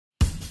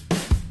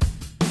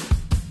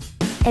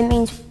It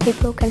means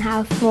people can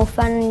have more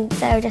fun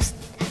instead of just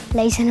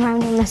lazing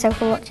around on the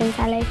sofa watching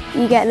telly.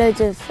 You get loads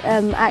of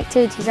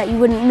activities that you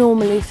wouldn't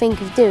normally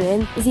think of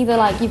doing. It's either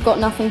like you've got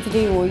nothing to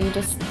do or you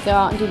just go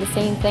out and do the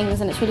same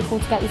things, and it's really cool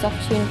to get these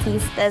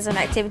opportunities. There's an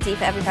activity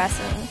for every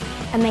person.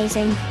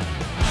 Amazing.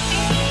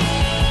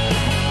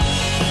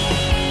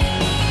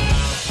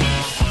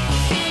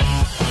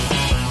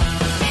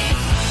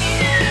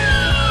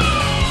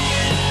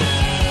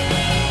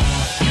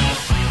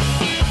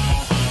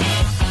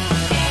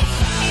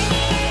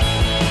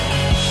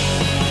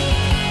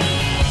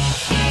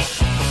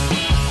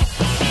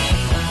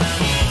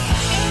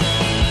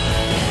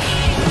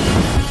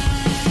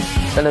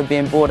 Instead of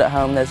being bored at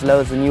home, there's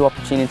loads of new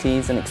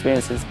opportunities and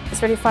experiences.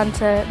 It's really fun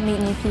to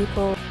meet new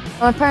people.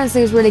 My parents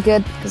think it's really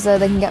good because they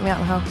can get me out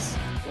of the house.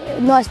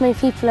 Not as many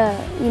people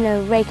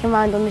are, raking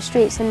around on the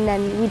streets, and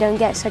then we don't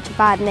get such a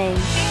bad name.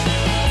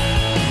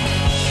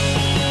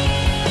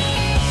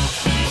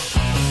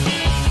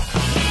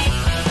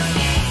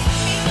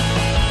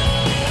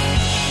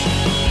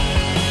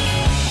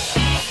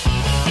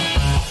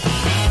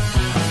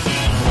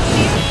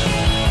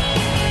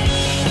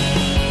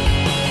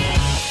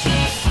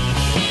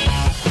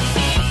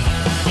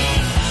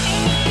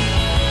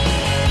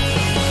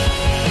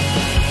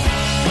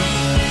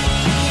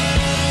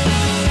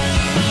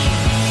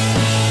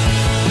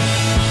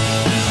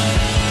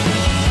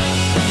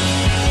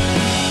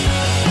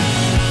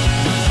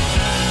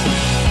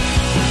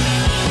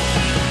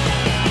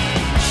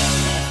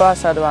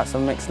 First I heard about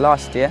some mix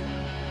last year,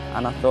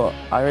 and I thought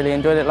I really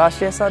enjoyed it last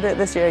year, so I'll do it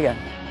this year again.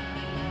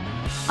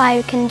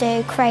 I can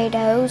do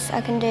cradles, I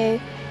can do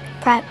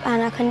prep,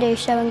 and I can do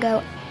show and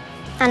go,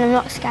 and I'm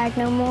not scared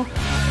no more.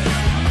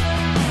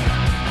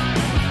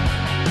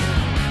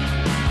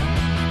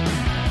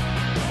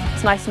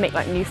 It's nice to make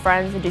new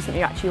friends and do something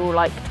you actually all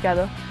like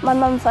together. My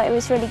mum thought it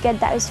was really good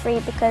that it was free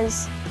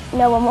because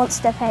no one wants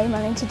to pay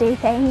money to do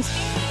things.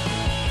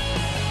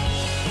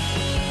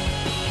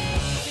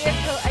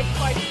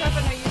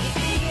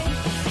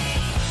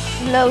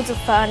 Loads of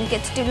fun,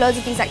 get to do loads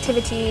of these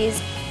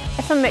activities.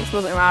 If a mix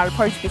wasn't around, I'd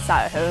probably just be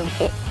sat at home.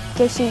 It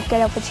gives you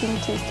good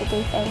opportunities to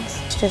do things.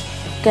 It's just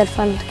good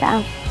fun to get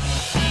out.